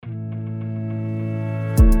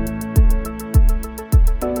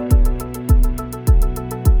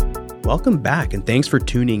Welcome back, and thanks for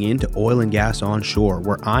tuning in to Oil and Gas Onshore,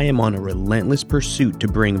 where I am on a relentless pursuit to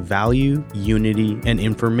bring value, unity, and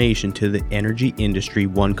information to the energy industry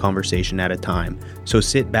one conversation at a time. So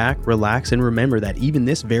sit back, relax, and remember that even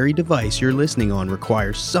this very device you're listening on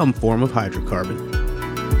requires some form of hydrocarbon.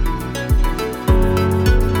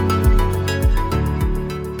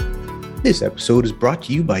 This episode is brought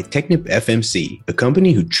to you by Technip FMC, the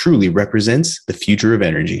company who truly represents the future of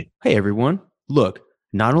energy. Hey everyone, look.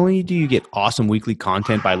 Not only do you get awesome weekly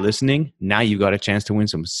content by listening, now you've got a chance to win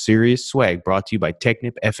some serious swag brought to you by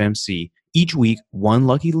Technip FMC. Each week, one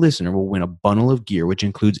lucky listener will win a bundle of gear, which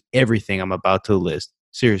includes everything I'm about to list.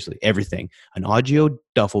 Seriously, everything. An Audio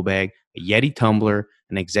duffel bag, a Yeti tumbler,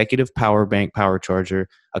 an executive power bank power charger,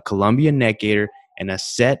 a Columbia neck gaiter, and a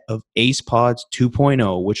set of Ace Pods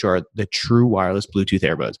 2.0, which are the true wireless Bluetooth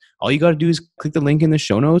earbuds. All you got to do is click the link in the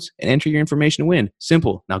show notes and enter your information to win.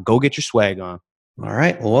 Simple. Now go get your swag on. All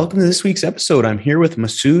right. Well, welcome to this week's episode. I'm here with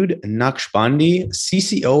Masood Naqshbandi,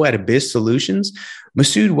 CCO at Abyss Solutions.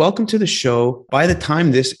 Masood, welcome to the show. By the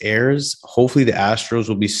time this airs, hopefully the Astros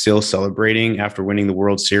will be still celebrating after winning the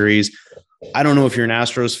World Series. I don't know if you're an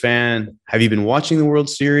Astros fan. Have you been watching the World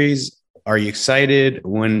Series? Are you excited?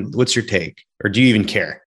 What's your take? Or do you even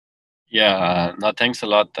care? Yeah, no, thanks a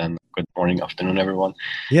lot, and good morning, afternoon, everyone.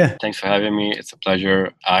 Yeah. Thanks for having me. It's a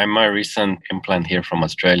pleasure. I'm a recent implant here from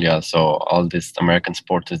Australia, so all this American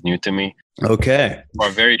sport is new to me. Okay. For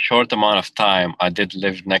a very short amount of time, I did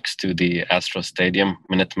live next to the Astro Stadium,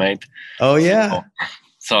 Minute Maid. Oh, yeah.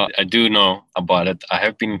 So I do know about it. I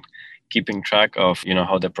have been keeping track of,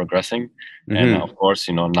 how they're progressing. Mm-hmm. And of course,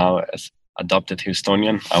 now as adopted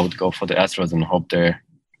Houstonian, I would go for the Astros and hope they're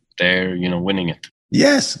winning it.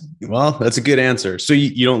 Yes. Well, that's a good answer. So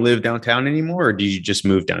you don't live downtown anymore, or did you just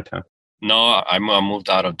move downtown? No, I moved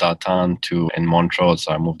out of downtown in Montrose.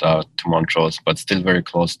 So I moved out to Montrose, but still very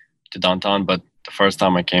close to downtown. But the first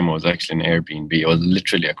time I came, it was actually an Airbnb. It was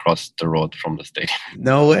literally across the road from the stadium.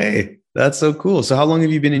 No way. That's so cool. So how long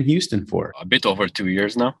have you been in Houston for? A bit over 2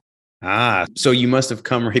 years now. So you must have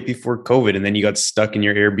come right before COVID and then you got stuck in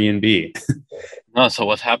your Airbnb. No, so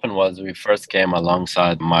what happened was we first came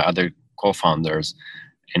alongside my other co-founders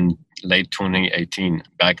in late 2018.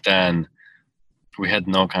 Back then, we had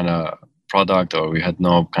no kind of product or we had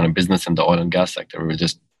no kind of business in the oil and gas sector. We were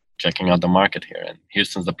just checking out the market here. And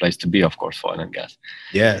Houston's the place to be, of course, for oil and gas.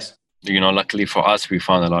 Yes. Luckily for us, we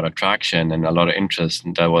found a lot of traction and a lot of interest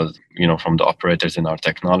that was, from the operators in our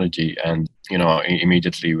technology. And,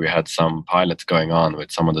 immediately we had some pilots going on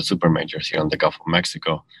with some of the super majors here in the Gulf of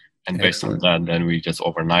Mexico. And Excellent. Based on that, then we just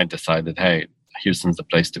overnight decided, hey, Houston's the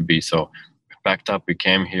place to be. So we packed up, we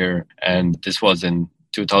came here, and this was in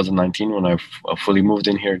 2019 when I fully moved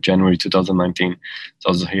in here, January 2019. So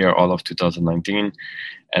I was here all of 2019.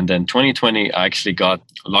 And then 2020, I actually got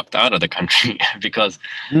locked out of the country because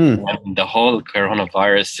when the whole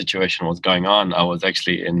coronavirus situation was going on, I was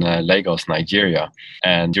actually in Lagos, Nigeria.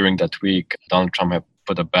 And during that week, Donald Trump had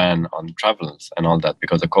put a ban on travels and all that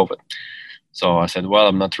because of COVID. So I said, well,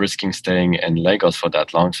 I'm not risking staying in Lagos for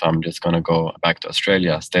that long, so I'm just going to go back to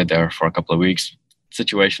Australia, stay there for a couple of weeks.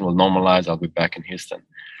 Situation will normalize. I'll be back in Houston.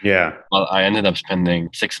 Yeah. Well, I ended up spending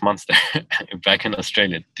 6 months there back in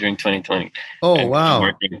Australia during 2020. Oh,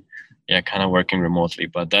 wow. Kind of working remotely.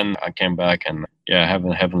 But then I came back and I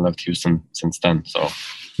haven't left Houston since then. So.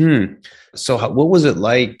 So what was it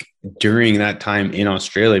like during that time in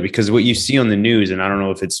Australia? Because what you see on the news, and I don't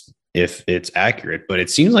know if it's accurate, but it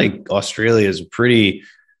seems like Australia is a pretty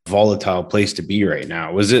volatile place to be right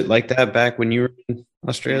now. Was it like that back when you were in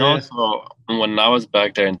Australia? So when I was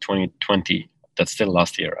back there in 2020, that's still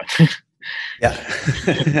last year, right? Yeah.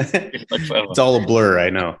 It's all a blur, I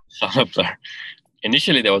know. It's all a blur.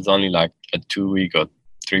 Initially, there was only like a 2-week or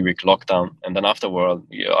 3-week lockdown. And then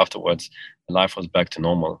afterwards, life was back to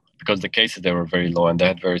normal because the cases, they were very low and they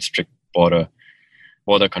had very strict border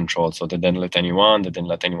control. So they didn't let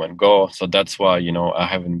anyone go. So that's why, I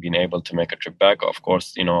haven't been able to make a trip back. Of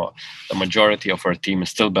course, the majority of our team is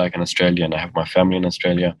still back in Australia and I have my family in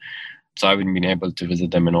Australia. So I haven't been able to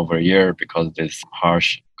visit them in over a year because of these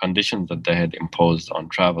harsh conditions that they had imposed on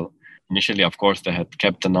travel. Initially, of course, they had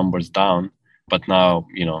kept the numbers down, but now,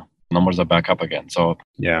 numbers are back up again. So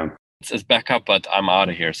yeah, it's back up, but I'm out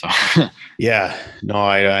of here. So yeah, no,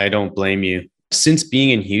 I don't blame you. Since being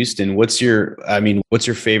in Houston, what's your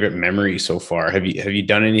favorite memory so far? Have you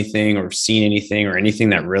done anything or seen anything or anything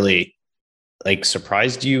that really like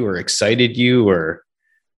surprised you or excited you? Or,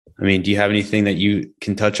 do you have anything that you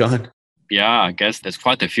can touch on? Yeah, I guess there's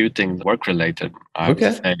quite a few things work related. I would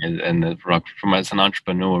say, and as an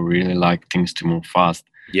entrepreneur, I really like things to move fast.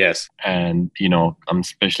 Yes. And, I'm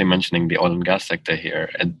especially mentioning the oil and gas sector here.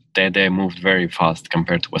 And they moved very fast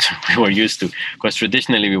compared to what we were used to. Because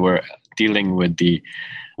traditionally we were dealing with the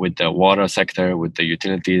water sector, with the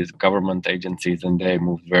utilities, government agencies, and they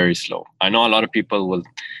moved very slow. I know a lot of people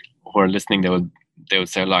who are listening, they would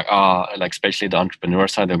say like especially the entrepreneur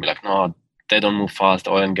side, they'll be like, no, they don't move fast.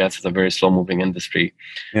 Oil and gas is a very slow moving industry.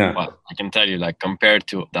 Yeah. But I can tell you, like, compared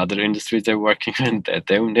to the other industries they're working in,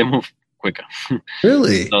 they move quicker.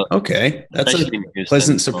 Really? So, okay. That's a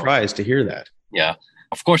pleasant surprise to hear that. Yeah.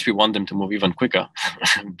 Of course, we want them to move even quicker.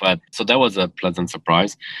 But so that was a pleasant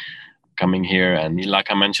surprise coming here. And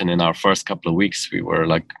like I mentioned, in our first couple of weeks, we were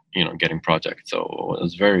like, getting projects. So it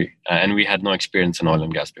was very, and we had no experience in oil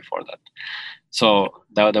and gas before that. So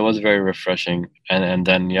that was very refreshing. And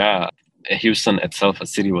then, Houston itself, a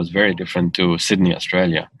city, was very different to Sydney,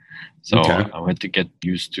 Australia. So I had to get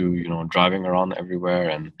used to, driving around everywhere.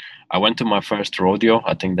 And I went to my first rodeo.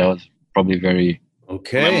 I think that was probably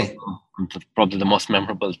probably the most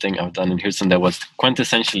memorable thing I've done in Houston. That was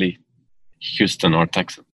quintessentially Houston or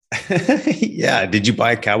Texas. Yeah. Did you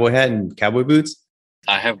buy a cowboy hat and cowboy boots?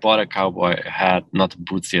 I have bought a cowboy hat, not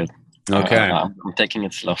boots yet. Okay. I'm taking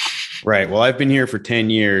it slow. Right. Well, I've been here for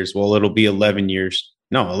 10 years. Well, it'll be 11 years.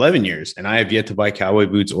 No, 11 years. And I have yet to buy cowboy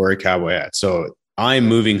boots or a cowboy hat. So I'm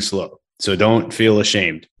moving slow. So don't feel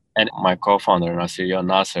ashamed. And my co-founder,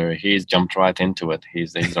 Nasser, he's jumped right into it.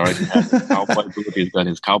 He's already had a cowboy boot. He's got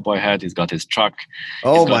his cowboy hat. He's got his truck.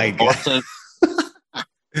 Oh my God.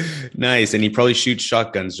 Nice. And he probably shoots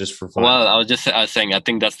shotguns just for fun. Well, I was saying, I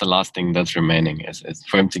think that's the last thing that's remaining is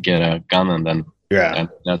for him to get a gun, and then and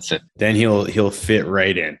that's it. Then he'll fit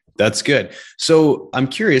right in. That's good. So I'm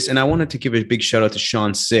curious, and I wanted to give a big shout out to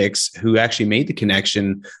Sean Six, who actually made the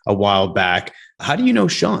connection a while back. How do you know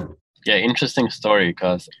Sean? Yeah, interesting story,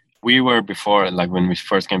 because we were before, like when we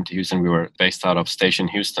first came to Houston, we were based out of Station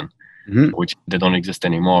Houston, which they don't exist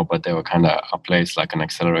anymore, but they were kind of a place like an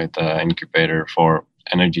accelerator incubator for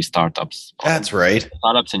energy startups. That's right.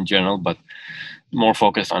 Startups in general, but more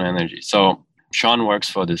focused on energy. So Sean works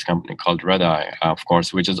for this company called Redeye, of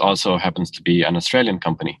course, which also happens to be an Australian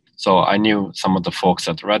company. So I knew some of the folks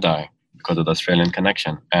at Redeye because of the Australian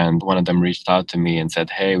connection. And one of them reached out to me and said,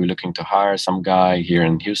 hey, we're looking to hire some guy here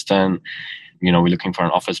in Houston. We're looking for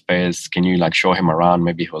an office space. Can you show him around?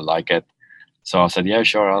 Maybe he'll like it. So I said, yeah,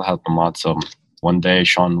 sure, I'll help him out. So one day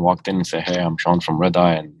Sean walked in and said, hey, I'm Sean from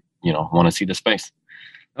Redeye and, want to see the space.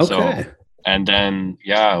 Okay. So, and then,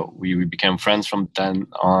 we became friends from then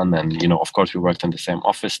on. And, of course, we worked in the same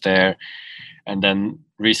office there. And then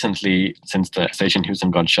recently, since the Station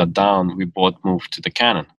Houston got shut down, we both moved to the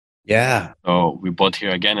Cannon. Yeah. So we both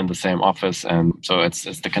here again in the same office. And so it's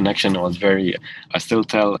the connection was very, I still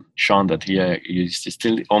tell Sean that he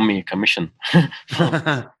still owe me a commission.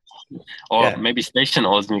 Or maybe Station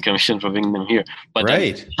owes me commission for bringing them here. But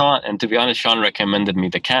Sean, and to be honest, Sean recommended me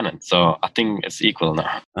the Cannon. So I think it's equal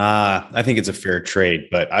now. I think it's a fair trade,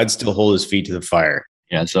 but I'd still hold his feet to the fire.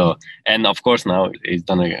 Yeah. So, and of course now he's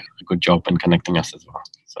done a good job in connecting us as well.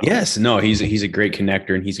 So, yes. No, he's a great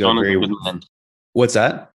connector, and he's got a good man. What's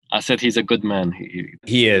that? I said he's a good man.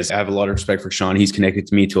 He is. I have a lot of respect for Sean. He's connected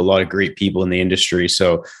to me to a lot of great people in the industry.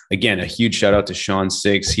 So again, a huge shout out to Sean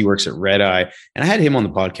Six. He works at Redeye, and I had him on the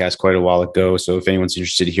podcast quite a while ago. So if anyone's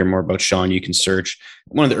interested to hear more about Sean, you can search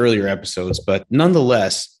one of the earlier episodes. But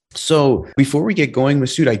nonetheless, so before we get going,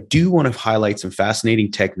 Masood, I do want to highlight some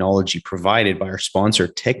fascinating technology provided by our sponsor,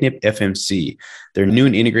 Technip FMC. Their new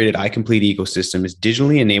and integrated iComplete ecosystem is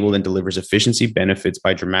digitally enabled and delivers efficiency benefits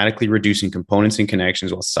by dramatically reducing components and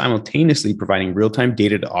connections while simultaneously providing real-time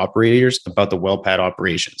data to operators about the well pad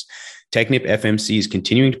operations. Technip FMC is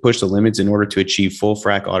continuing to push the limits in order to achieve full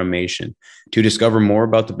frac automation. To discover more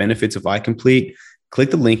about the benefits of iComplete,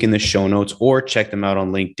 click the link in the show notes or check them out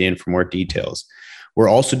on LinkedIn for more details. We're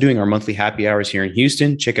also doing our monthly happy hours here in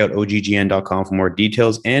Houston. Check out oggn.com for more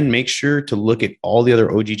details, and make sure to look at all the other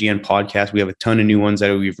OGGN podcasts. We have a ton of new ones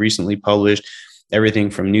that we've recently published, everything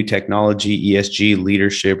from new technology, ESG,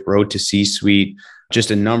 leadership, road to C-suite,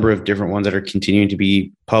 just a number of different ones that are continuing to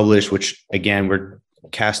be published, which again, we're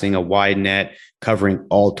casting a wide net covering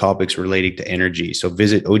all topics related to energy. So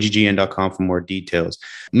visit oggn.com for more details.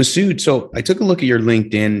 Masood, so I took a look at your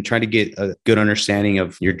LinkedIn, trying to get a good understanding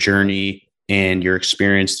of your journey and your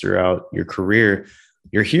experience throughout your career.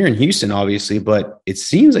 You're here in Houston, obviously, but it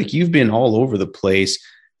seems like you've been all over the place,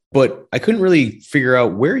 but I couldn't really figure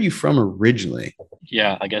out, where are you from originally?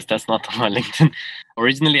 Yeah, I guess that's not on my LinkedIn.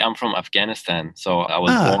 Originally, I'm from Afghanistan. So I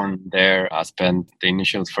was born there. I spent the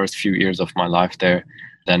initial first few years of my life there.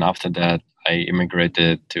 Then after that, I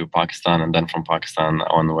immigrated to Pakistan, and then from Pakistan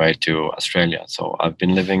on the way to Australia. So I've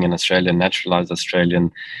been living in Australia, naturalized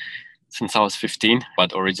Australian since I was 15,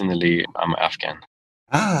 but originally I'm Afghan.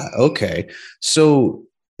 Ah, okay. So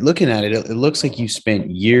looking at it, it looks like you spent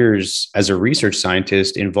years as a research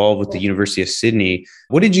scientist involved with the University of Sydney.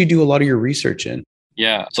 What did you do a lot of your research in?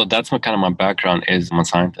 Yeah, so that's my background is I'm a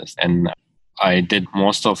scientist, and I did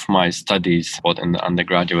most of my studies, both in the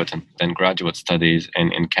undergraduate and then graduate studies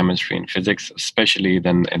in chemistry and physics, especially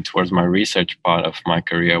then and towards my research part of my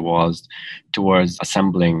career was towards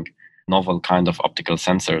assembling novel kind of optical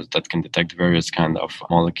sensors that can detect various kind of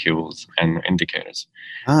molecules and indicators.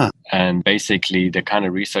 And basically the kind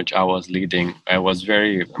of research I was leading, I was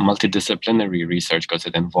very multidisciplinary research because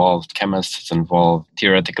it involved chemists, it involved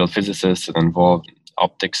theoretical physicists, it involved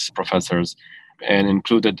optics professors, and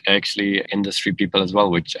included actually industry people as well,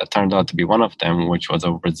 which turned out to be one of them, which was a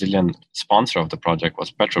Brazilian sponsor of the project, was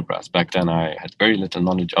Petrobras. Back then, I had very little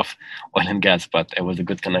knowledge of oil and gas, but it was a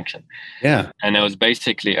good connection. Yeah. And it's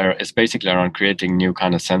basically around creating new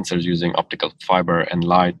kind of sensors using optical fiber and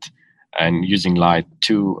light, and using light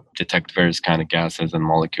to detect various kind of gases and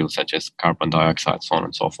molecules such as carbon dioxide, so on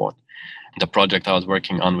and so forth. The project I was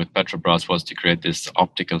working on with Petrobras was to create this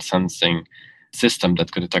optical sensing system that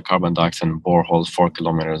could detect carbon dioxide in boreholes 4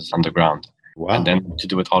 kilometers underground. Wow. And then to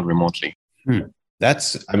do it all remotely.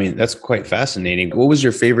 That's quite fascinating. What was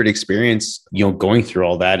your favorite experience, going through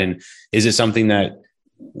all that? And is it something that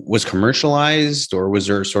was commercialized, or was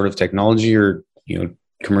there sort of technology or,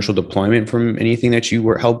 commercial deployment from anything that you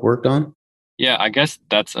helped worked on? Yeah, I guess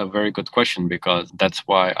that's a very good question, because that's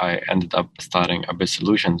why I ended up starting Abyss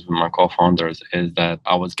Solutions with my co-founders, is that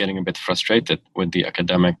I was getting a bit frustrated with the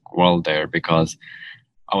academic world there, because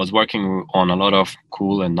I was working on a lot of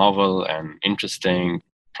cool and novel and interesting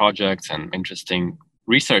projects and interesting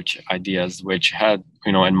research ideas, which had,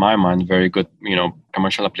 in my mind, very good,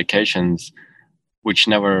 commercial applications, which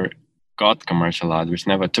never got commercialized, which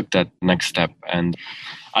never took that next step. And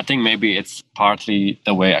I think maybe it's partly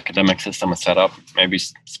the way academic system is set up, maybe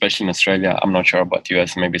especially in Australia. I'm not sure about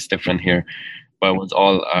US, maybe it's different here, but it was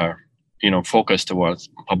all, focused towards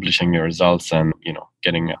publishing your results and,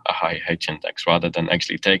 getting a high H index rather than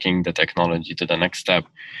actually taking the technology to the next step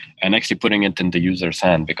and actually putting it in the user's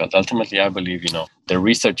hand. Because ultimately, I believe, the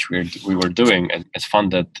research we were doing is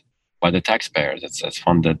funded by the taxpayers. It's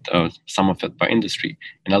funded, some of it by industry.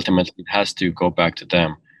 And ultimately, it has to go back to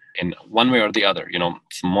them in one way or the other.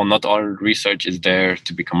 Not all research is there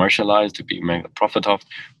to be commercialized, to be made a profit of.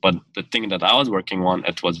 But the thing that I was working on,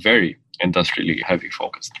 it was very industrially heavy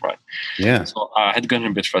focused, right? Yeah. So I had gotten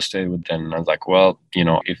a bit frustrated with them. I was like, well,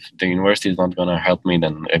 if the university is not going to help me,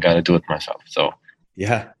 then I got to do it myself. So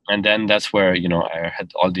yeah. And then that's where, I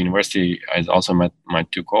had all the university. I also met my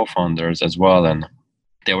two co-founders as well. And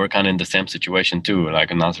they were kind of in the same situation too.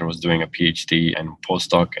 Like Nasser was doing a PhD and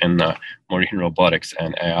postdoc in marine robotics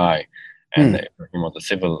and AI. And he was a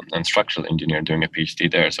civil and structural engineer doing a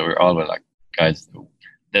PhD there. So we all were like, guys,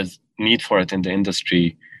 there's need for it in the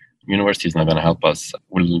industry. University is not going to help us.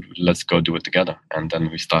 Let's go do it together. And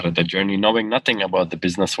then we started the journey knowing nothing about the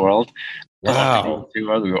business world. Wow. We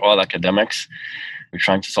were all academics. We're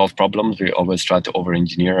trying to solve problems. We always try to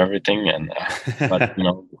over-engineer everything. And but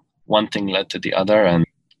one thing led to the other. And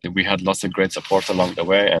we had lots of great support along the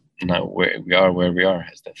way. And now we are where we are,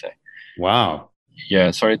 as they say. Wow.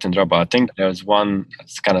 Yeah, sorry to interrupt, but I think there's one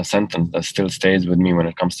kind of sentence that still stays with me when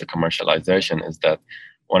it comes to commercialization, is that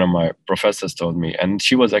one of my professors told me, and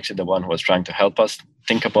she was actually the one who was trying to help us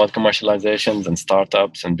think about commercializations and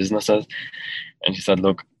startups and businesses. And she said,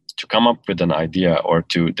 look, to come up with an idea or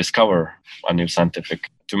to discover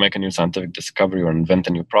to make a new scientific discovery or invent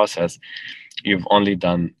a new process, you've only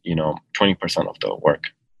done, 20% of the work.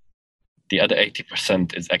 The other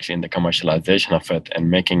 80% is actually in the commercialization of it and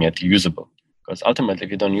making it usable. Because ultimately,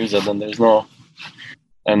 if you don't use it, then there's no,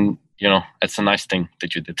 and it's a nice thing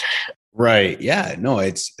that you did. Right. Yeah. No,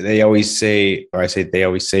 they always say,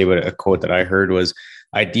 but a quote that I heard was,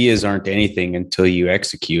 ideas aren't anything until you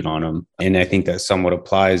execute on them. And I think that somewhat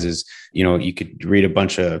applies is, you could read a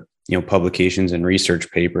bunch of, publications and research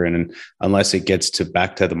paper, and unless it gets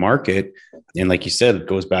back to the market, and like you said, it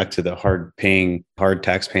goes back to the hard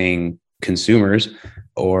tax paying consumers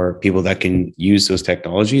or people that can use those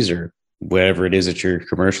technologies or whatever it is that you're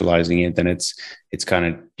commercializing it, then it's kind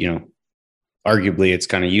of, arguably it's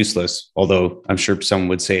kind of useless. Although I'm sure some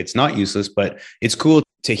would say it's not useless, but it's cool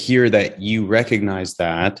to hear that you recognize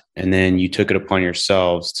that. And then you took it upon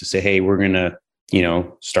yourselves to say, hey, we're going to,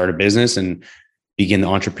 start a business and begin the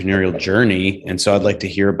entrepreneurial journey. And so I'd like to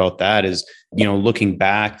hear about that is, looking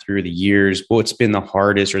back through the years, what's been the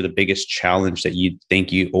hardest or the biggest challenge that you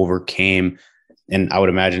think you overcame? And I would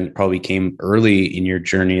imagine it probably came early in your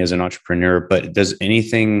journey as an entrepreneur, but does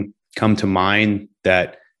anything come to mind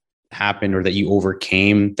that happened or that you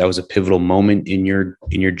overcame that was a pivotal moment in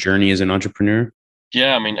your journey as an entrepreneur?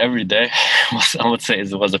 Yeah, I mean, every day I would say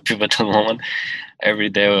it was a pivotal moment. Every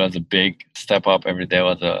day was a big step up. Every day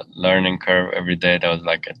was a learning curve. Every day there was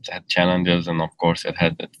it had challenges, and of course it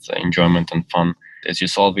had its enjoyment and fun as you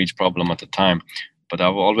solve each problem at a time. But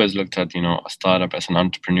I've always looked at, a startup as an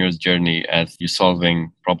entrepreneur's journey as you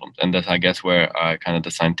solving problems. And that's, I guess, where kind of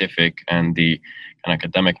the scientific and the kind of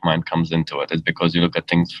academic mind comes into it, is because you look at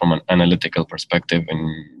things from an analytical perspective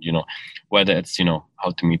and, whether it's,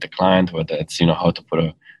 how to meet the client, whether it's, how to put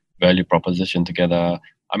a value proposition together.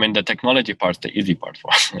 I mean, the technology part's the easy part for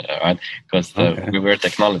us, right? Because we were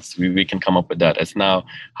technologists. We can come up with that. It's now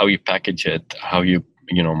how you package it, how you,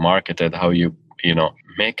 market it, how you,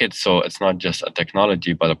 make it so it's not just a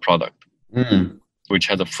technology, but a product, which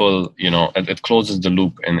has a full, it closes the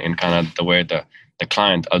loop in kind of the way the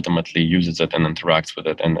client ultimately uses it and interacts with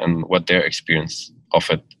it and what their experience of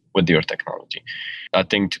it with your technology. I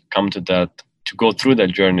think to come to that, to go through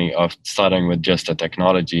that journey of starting with just a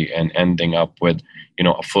technology and ending up with,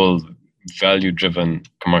 a full value-driven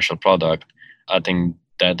commercial product, I think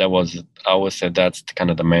that was, I would say that's kind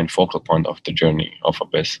of the main focal point of the journey of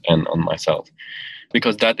Abyss and on myself.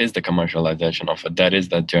 Because that is the commercialization of it. That is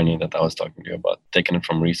that journey that I was talking to you about, taking it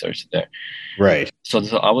from research there. Right. So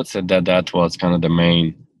I would say that was kind of the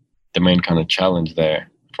main kind of challenge there,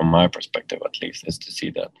 from my perspective at least, is to see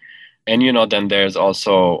that. And, then there's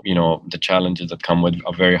also, the challenges that come with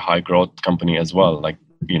a very high growth company as well. Like,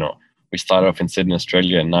 we started off in Sydney,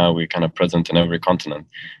 Australia, and now we're kind of present in every continent.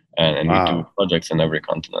 And wow. We do projects in every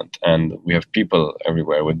continent. And we have people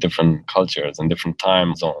everywhere with different cultures and different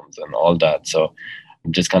time zones and all that. So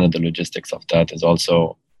just kind of the logistics of that is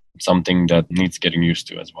also something that needs getting used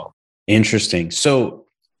to as well. Interesting. So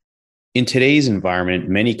in today's environment,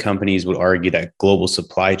 many companies would argue that global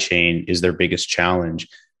supply chain is their biggest challenge.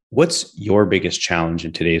 What's your biggest challenge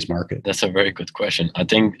in today's market? That's a very good question. I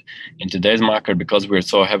think in today's market, because we're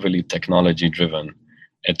so heavily technology driven,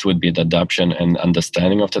 it would be the adoption and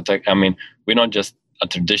understanding of the tech. I mean, we're not just a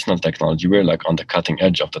traditional technology. We're on the cutting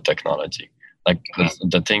edge of the technology.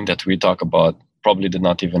 The thing that we talk about probably did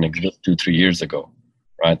not even exist 2-3 years ago,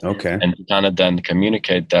 right? Okay. And you kind of then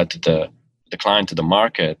communicate that to the client, to the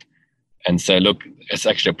market, and say, look, it's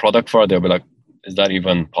actually a product for it. They'll be like, is that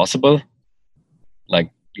even possible?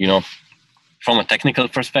 From a technical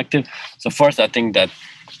perspective. So first, I think that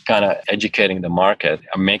kind of educating the market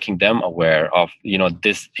and making them aware of,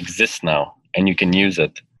 this exists now and you can use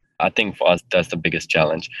it. I think for us, that's the biggest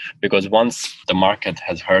challenge, because once the market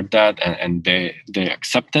has heard that and they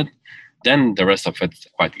accept it, then the rest of it's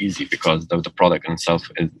quite easy, because the product in itself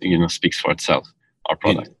is, speaks for itself, our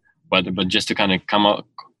product. Yeah. But just to kind of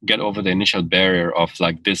get over the initial barrier of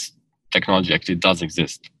this technology actually does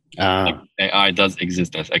exist. AI does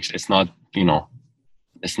exist. It's not,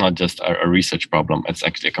 it's not just a research problem. It's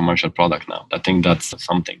actually a commercial product now. I think that's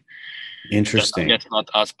something. Interesting. Yes, not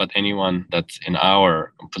us, but anyone that's in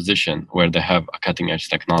our position where they have a cutting edge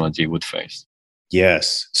technology would face.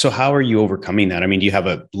 Yes. So how are you overcoming that? I mean, do you have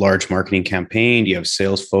a large marketing campaign? Do you have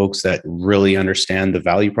sales folks that really understand the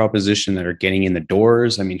value proposition that are getting in the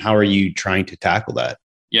doors? I mean, how are you trying to tackle that?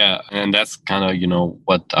 Yeah, and that's kind of,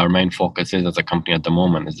 what our main focus is as a company at the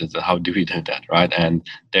moment is how do we do that, right? And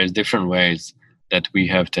there's different ways that we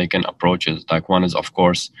have taken approaches. One is, of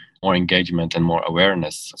course, more engagement and more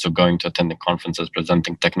awareness. So going to attending conferences,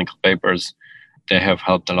 presenting technical papers, they have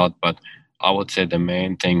helped a lot. But I would say the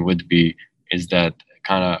main thing is that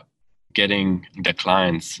kind of getting the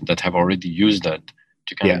clients that have already used it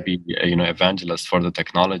to kind of be, evangelists for the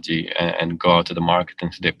technology and go out to the market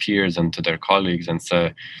and to their peers and to their colleagues and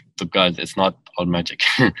say, look, guys, it's not all magic.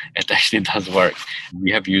 It actually does work.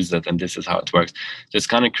 We have used it and this is how it works. Just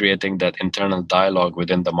kind of creating that internal dialogue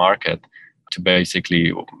within the market to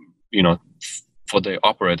basically, for the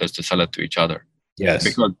operators to sell it to each other. Yes.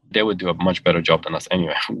 Because they would do a much better job than us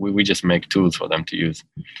anyway. We just make tools for them to use.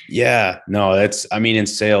 Yeah, no, in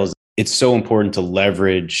sales, it's so important to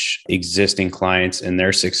leverage existing clients and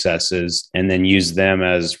their successes and then use them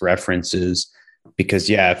as references, because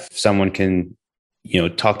if someone can,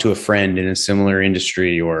 talk to a friend in a similar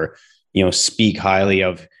industry or, speak highly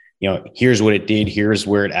of, here's what it did, here's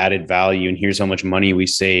where it added value, and here's how much money we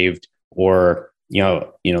saved, or,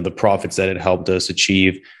 the profits that it helped us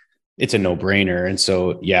achieve, it's a no-brainer. And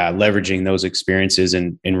so, leveraging those experiences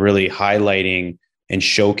and really highlighting and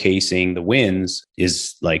showcasing the wins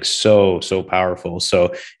is like so powerful.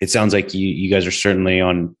 So it sounds like you guys are certainly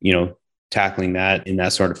on, tackling that in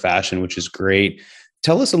that sort of fashion, which is great.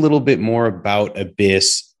 Tell us a little bit more about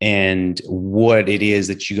Abyss and what it is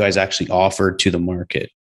that you guys actually offer to the market.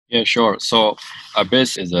 Yeah, sure. So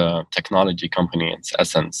Abyss is a technology company in its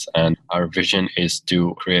essence, and our vision is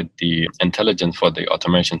to create the intelligence for the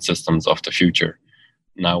automation systems of the future.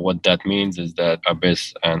 Now, what that means is that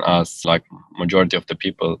Abyss and us, like majority of the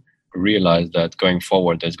people, realize that going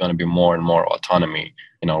forward, there's going to be more and more autonomy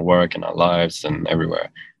in our work, in our lives, and everywhere.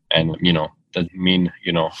 And, doesn't mean,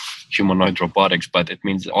 humanoid robotics, but it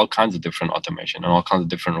means all kinds of different automation and all kinds of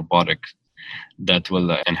different robotics that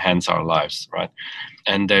will enhance our lives, right?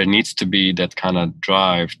 And there needs to be that kind of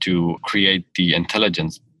drive to create the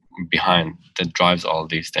intelligence behind that drives all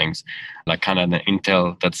these things, like kind of the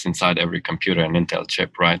Intel that's inside every computer, an Intel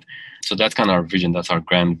chip, right? So that's kind of our vision. That's our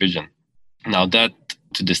grand vision. Now that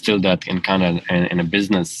to distill that in kind of in a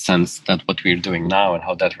business sense, that what we're doing now and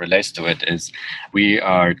how that relates to it is we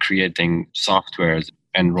are creating softwares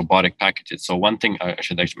and robotic packages. So one thing I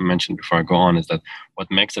should actually mention before I go on is that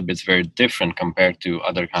what makes Abyss very different compared to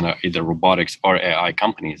other kind of either robotics or AI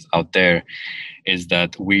companies out there is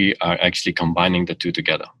that we are actually combining the two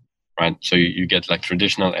together, right? So you get like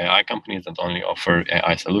traditional AI companies that only offer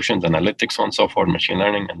AI solutions, analytics, so on and so forth, machine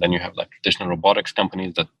learning. And then you have like traditional robotics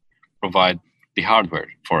companies that provide the hardware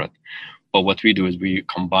for it. But what we do is we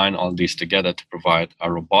combine all these together to provide a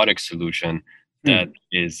robotic solution that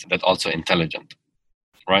is also intelligent.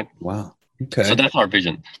 Right? Wow. Okay. So that's our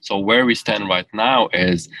vision. So where we stand right now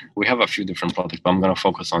is we have a few different products, but I'm going to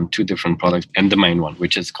focus on two different products and the main one,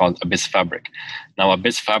 which is called Abyss Fabric. Now,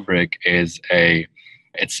 Abyss Fabric is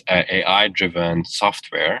it's a AI-driven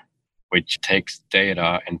software which takes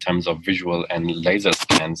data in terms of visual and laser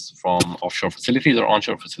scans from offshore facilities or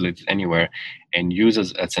onshore facilities anywhere and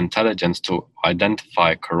uses its intelligence to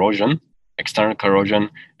identify corrosion, external corrosion,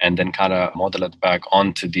 and then kind of model it back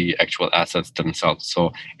onto the actual assets themselves.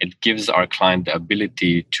 So it gives our client the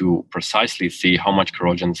ability to precisely see how much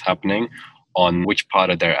corrosion is happening on which part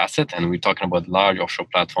of their asset. And we're talking about large offshore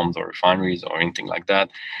platforms or refineries or anything like that.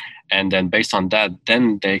 And then based on that,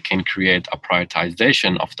 then they can create a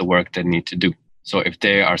prioritization of the work they need to do. So if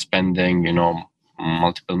they are spending,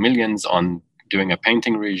 multiple millions on doing a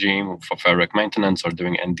painting regime for fabric maintenance or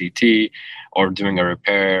doing NDT or doing a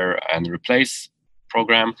repair and replace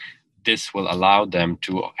program, this will allow them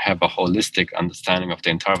to have a holistic understanding of the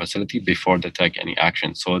entire facility before they take any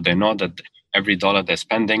action. So they know that every dollar they're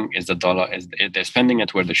spending they're spending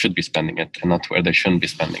it where they should be spending it and not where they shouldn't be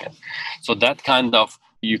spending it. So that kind of,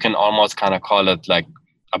 you can almost kind of call it like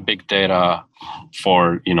a big data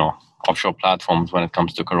for, offshore platforms when it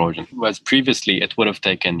comes to corrosion. Whereas previously it would have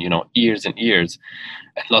taken, years and years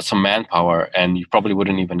and lots of manpower, and you probably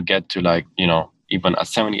wouldn't even get to like, even a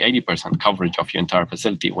 70-80% coverage of your entire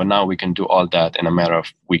facility, when now we can do all that in a matter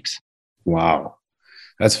of weeks. Wow.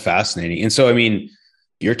 That's fascinating. And so, I mean,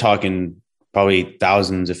 you're talking probably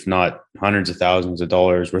thousands, if not hundreds of thousands of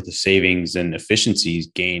dollars worth of savings and efficiencies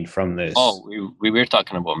gained from this. Oh, we were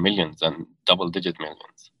talking about millions and double-digit millions.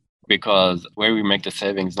 Because where we make the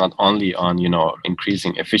savings not only on,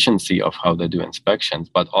 increasing efficiency of how they do inspections,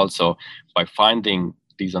 but also by finding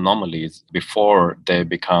these anomalies before they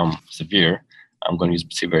become severe. I'm going to use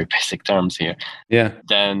very basic terms here. Yeah.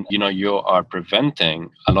 Then, you are preventing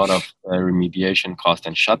a lot of remediation costs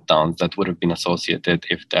and shutdowns that would have been associated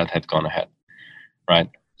if that had gone ahead, right?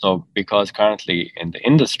 So because currently in the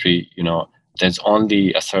industry, there's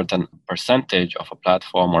only a certain percentage of a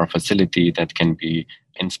platform or a facility that can be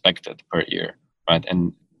inspected per year, right?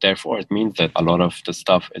 And therefore, it means that a lot of the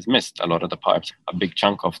stuff is missed. A lot of the pipes, a big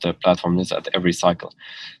chunk of the platform is at every cycle.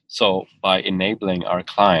 So by enabling our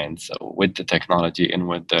clients with the technology and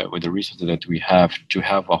with the resources that we have to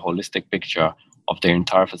have a holistic picture of their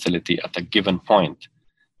entire facility at a given point,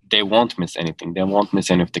 they won't miss anything. They won't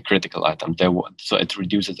miss any of the critical items. So it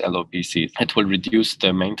reduces LOPC. It will reduce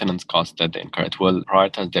the maintenance costs that they incur. It will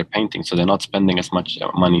prioritize their painting, so they're not spending as much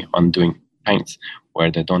money on doing paints where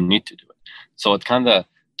they don't need to do it. So it kind of,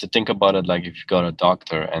 to think about it like if you go to a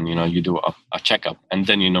doctor and, you do a checkup and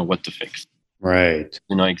then you know what to fix. Right.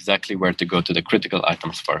 You know exactly where to go to the critical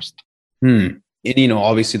items first. And,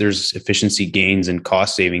 obviously there's efficiency gains and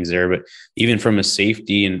cost savings there, but even from a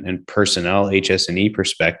safety and personnel HS&E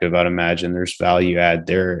perspective, I'd imagine there's value add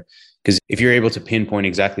there. Because if you're able to pinpoint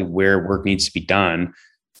exactly where work needs to be done,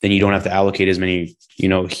 then you don't have to allocate as many,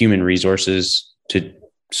 human resources to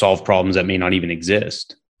solve problems that may not even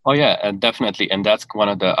exist. Oh yeah, definitely, and that's one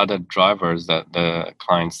of the other drivers that the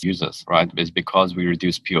clients uses, right? Is because we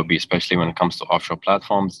reduce POB, especially when it comes to offshore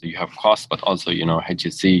platforms. You have costs, but also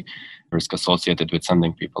HSC risk associated with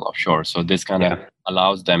sending people offshore. So this kind of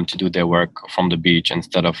allows them to do their work from the beach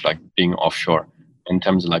instead of like being offshore. In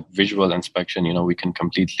terms of like visual inspection, we can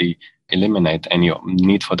completely eliminate any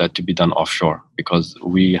need for that to be done offshore because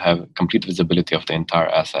we have complete visibility of the entire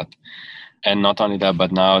asset. And not only that,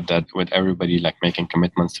 but now that with everybody like making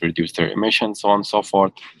commitments to reduce their emissions, so on and so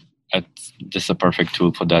forth, this is a perfect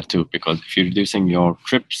tool for that too. Because if you're reducing your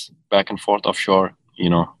trips back and forth offshore,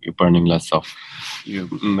 you're burning less of, you're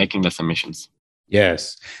making less emissions.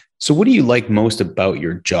 Yes. So what do you like most about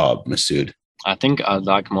your job, Masood? I think I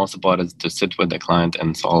like most about it is to sit with the client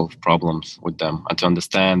and solve problems with them and to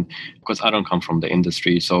understand, because I don't come from the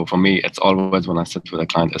industry. So for me, it's always when I sit with a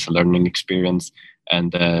client, it's a learning experience,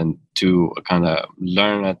 and then to kind of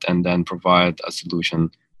learn it and then provide a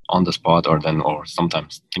solution on the spot, or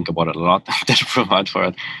sometimes think about it a lot to provide for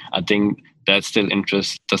it. I think that still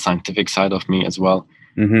interests the scientific side of me as well.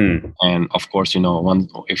 Mm-hmm. And of course,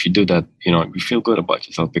 if you do that, you feel good about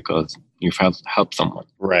yourself because you've helped someone.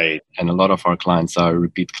 Right. And a lot of our clients are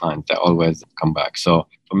repeat clients. They always come back. So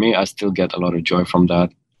for me, I still get a lot of joy from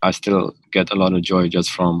that. I still get a lot of joy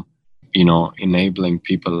just from, enabling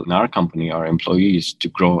people in our company, our employees, to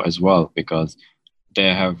grow as well, because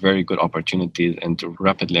they have very good opportunities and to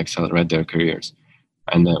rapidly accelerate their careers.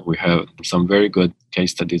 And we have some very good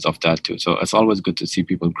case studies of that too. So it's always good to see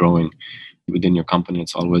people growing within your company.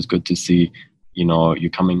 It's always good to see, you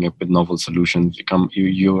coming up with novel solutions.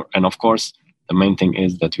 And of course, the main thing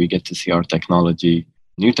is that we get to see our technology,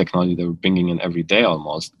 new technology that we're bringing in every day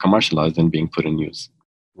almost, commercialized and being put in use.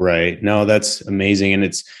 Right. No, that's amazing. And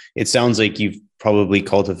it sounds like you've probably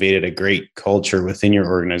cultivated a great culture within your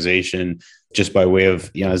organization just by way of,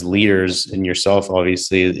 as leaders, and yourself,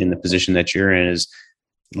 obviously, in the position that you're in, is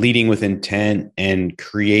leading with intent and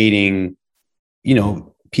creating,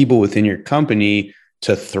 people within your company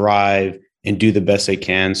to thrive and do the best they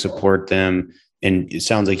can, support them. And it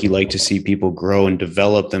sounds like you like to see people grow and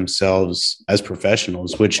develop themselves as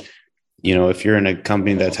professionals, which, if you're in a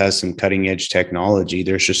company that has some cutting edge technology,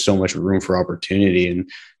 there's just so much room for opportunity. And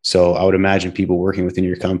so I would imagine people working within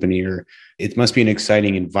your company, it must be an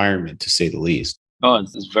exciting environment, to say the least. Oh,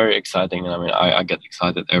 it's very exciting. And I mean, I get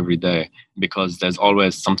excited every day because there's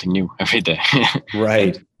always something new every day.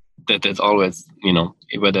 Right. That there's always,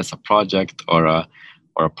 whether it's a project or a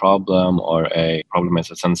problem, or a problem in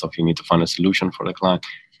the sense of you need to find a solution for the client.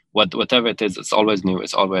 Whatever it is, it's always new.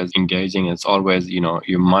 It's always engaging. It's always,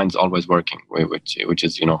 your mind's always working, which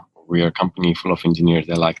is, we are a company full of engineers.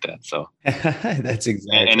 They like that. So that's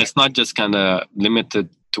exactly. And it's not just kind of limited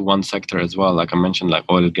to one sector as well. Like I mentioned, like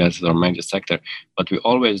oil and gas is our major sector, but we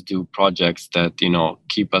always do projects that,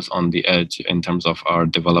 keep us on the edge in terms of our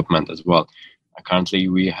development as well. Currently,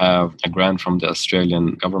 we have a grant from the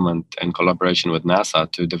Australian government in collaboration with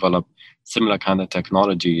NASA to develop similar kind of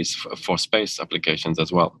technologies for space applications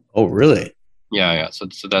as well. Oh, really? Yeah. So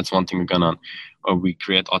that's one thing we're going on. Or we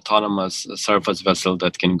create autonomous surface vessel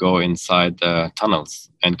that can go inside the tunnels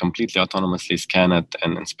and completely autonomously scan it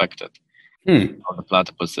and inspect it. Of the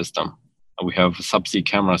platypus system. We have subsea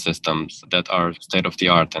camera systems that are state of the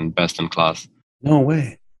art and best in class. No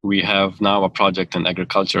way. We have now a project in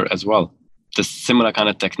agriculture as well. The similar kind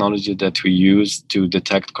of technology that we use to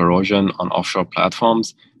detect corrosion on offshore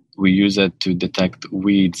platforms, we use it to detect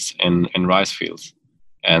weeds in rice fields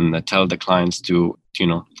and tell the clients to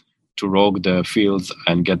rogue the fields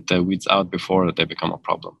and get the weeds out before they become a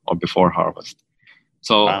problem or before harvest.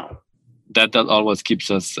 So wow. That always keeps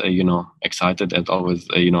us, excited. It always,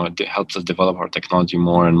 it helps us develop our technology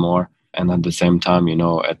more and more. And at the same time,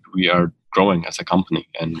 we are growing as a company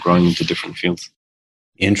and growing into different fields.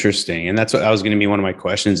 Interesting. And that's what I was going to be one of my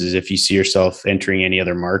questions, is if you see yourself entering any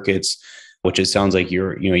other markets, which it sounds like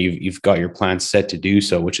you've got your plans set to do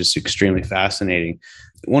so, which is extremely fascinating.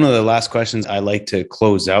 One of the last questions I like to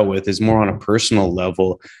close out with is more on a personal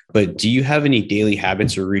level, but do you have any daily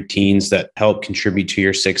habits or routines that help contribute to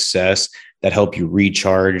your success, that help you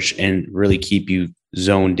recharge and really keep you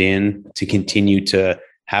zoned in to continue to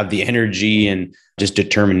have the energy and just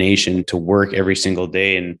determination to work every single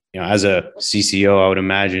day? And as a CCO, I would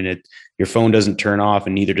imagine your phone doesn't turn off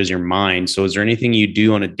and neither does your mind. So is there anything you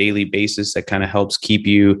do on a daily basis that kind of helps keep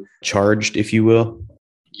you charged, if you will?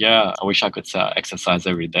 Yeah, I wish I could exercise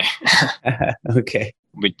every day. Okay.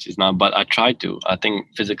 Which is not, but I try to. I think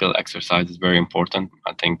physical exercise is very important.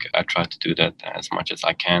 I think I try to do that as much as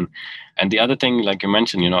I can. And the other thing, like you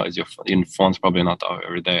mentioned, is your phone's probably not off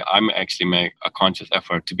every day. I actually make a conscious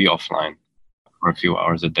effort to be offline for a few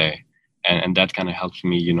hours a day. And that kind of helps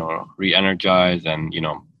me, re-energize and,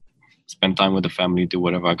 spend time with the family, do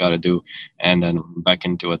whatever I got to do. And then I'm back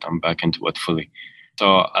into it fully.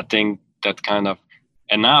 So I think that kind of,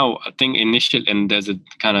 and now I think and there's a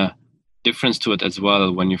kind of difference to it as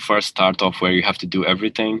well when you first start off where you have to do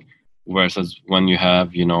everything versus when you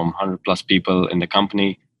have 100 plus people in the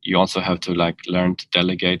company, you also have to learn to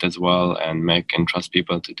delegate as well and trust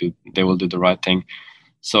people they will do the right thing.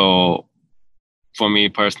 So for me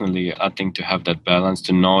personally, I think to have that balance,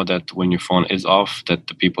 to know that when your phone is off, that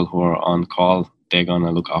the people who are on call, they're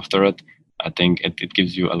gonna look after it. I think it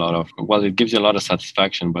gives you a lot of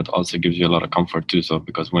satisfaction, but also gives you a lot of comfort too. So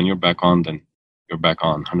because when you're back on, then you're back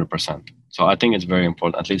on 100%. So I think it's very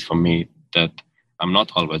important, at least for me, that I'm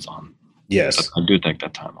not always on. Yes. But I do take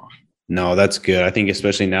that time off. No, that's good. I think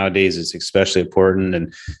especially nowadays, it's especially important.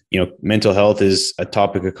 And, mental health is a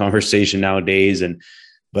topic of conversation nowadays.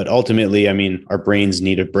 But ultimately, I mean, our brains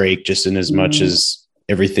need a break just in as much as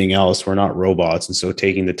everything else. We're not robots. And so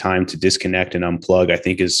taking the time to disconnect and unplug, I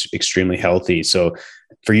think is extremely healthy. So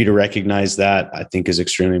for you to recognize that, I think is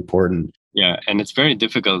extremely important. Yeah. And it's very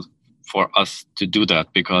difficult for us to do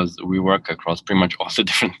that because we work across pretty much all the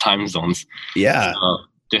different time zones. Yeah. So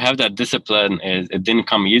to have that discipline, it didn't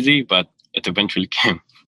come easy, but it eventually came.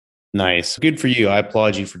 Nice. Good for you. I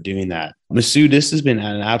applaud you for doing that. Masood, this has been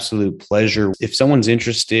an absolute pleasure. If someone's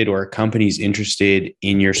interested or a company's interested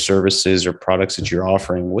in your services or products that you're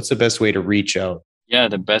offering, what's the best way to reach out? Yeah,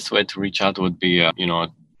 the best way to reach out would be,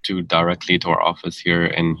 to directly to our office here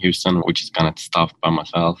in Houston, which is kind of staffed by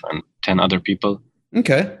myself and 10 other people.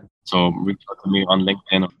 Okay. So reach out to me on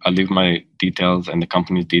LinkedIn. I'll leave my details and the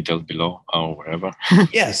company's details below or wherever.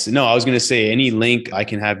 Yes. No, I was going to say any link, I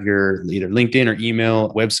can have your either LinkedIn or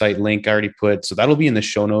email website link I already put. So that'll be in the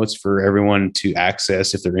show notes for everyone to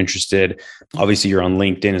access if they're interested. Obviously, you're on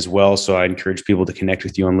LinkedIn as well. So I encourage people to connect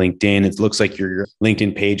with you on LinkedIn. It looks like your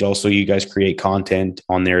LinkedIn page. Also, you guys create content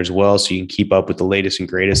on there as well. So you can keep up with the latest and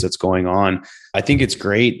greatest that's going on. I think it's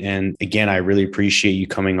great. And again, I really appreciate you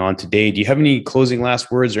coming on today. Do you have any closing last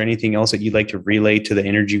words or anything else that you'd like to relay to the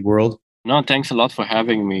energy world? No, thanks a lot for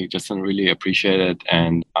having me. Justin, really appreciate it.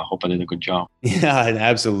 And I hope I did a good job. Yeah,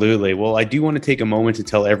 absolutely. Well, I do want to take a moment to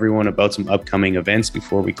tell everyone about some upcoming events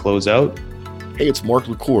before we close out. Hey, it's Mark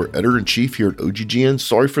LaCour, Editor-in-Chief here at OGGN.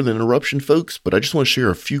 Sorry for the interruption, folks, but I just want to share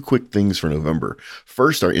a few quick things for November.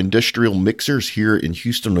 First, our industrial mixers here in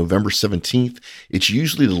Houston, November 17th. It's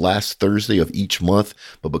usually the last Thursday of each month,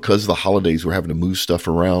 but because of the holidays, we're having to move stuff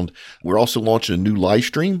around. We're also launching a new live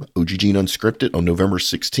stream, OGGN Unscripted, on November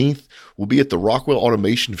 16th. We'll be at the Rockwell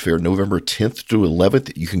Automation Fair November 10th through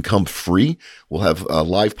 11th. You can come free. We'll have a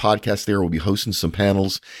live podcast there. We'll be hosting some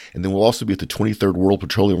panels. And then we'll also be at the 23rd World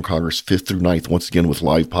Petroleum Congress 5th through 9th, once again with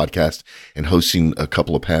live podcast and hosting a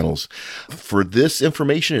couple of panels. For this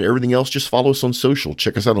information and everything else, just follow us on social.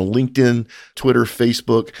 Check us out on LinkedIn, Twitter,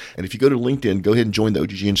 Facebook. And if you go to LinkedIn, go ahead and join the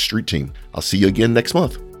OGGN Street Team. I'll see you again next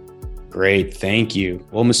month. Great. Thank you.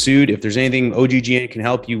 Well, Masood, if there's anything OGGN can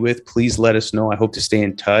help you with, please let us know. I hope to stay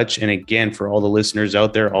in touch. And again, for all the listeners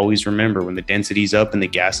out there, always remember when the density's up and the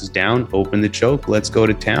gas is down, open the choke. Let's go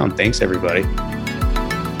to town. Thanks, everybody.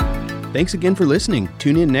 Thanks again for listening.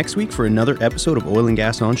 Tune in next week for another episode of Oil and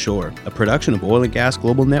Gas Onshore, a production of Oil and Gas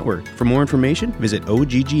Global Network. For more information, visit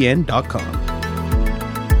oggn.com.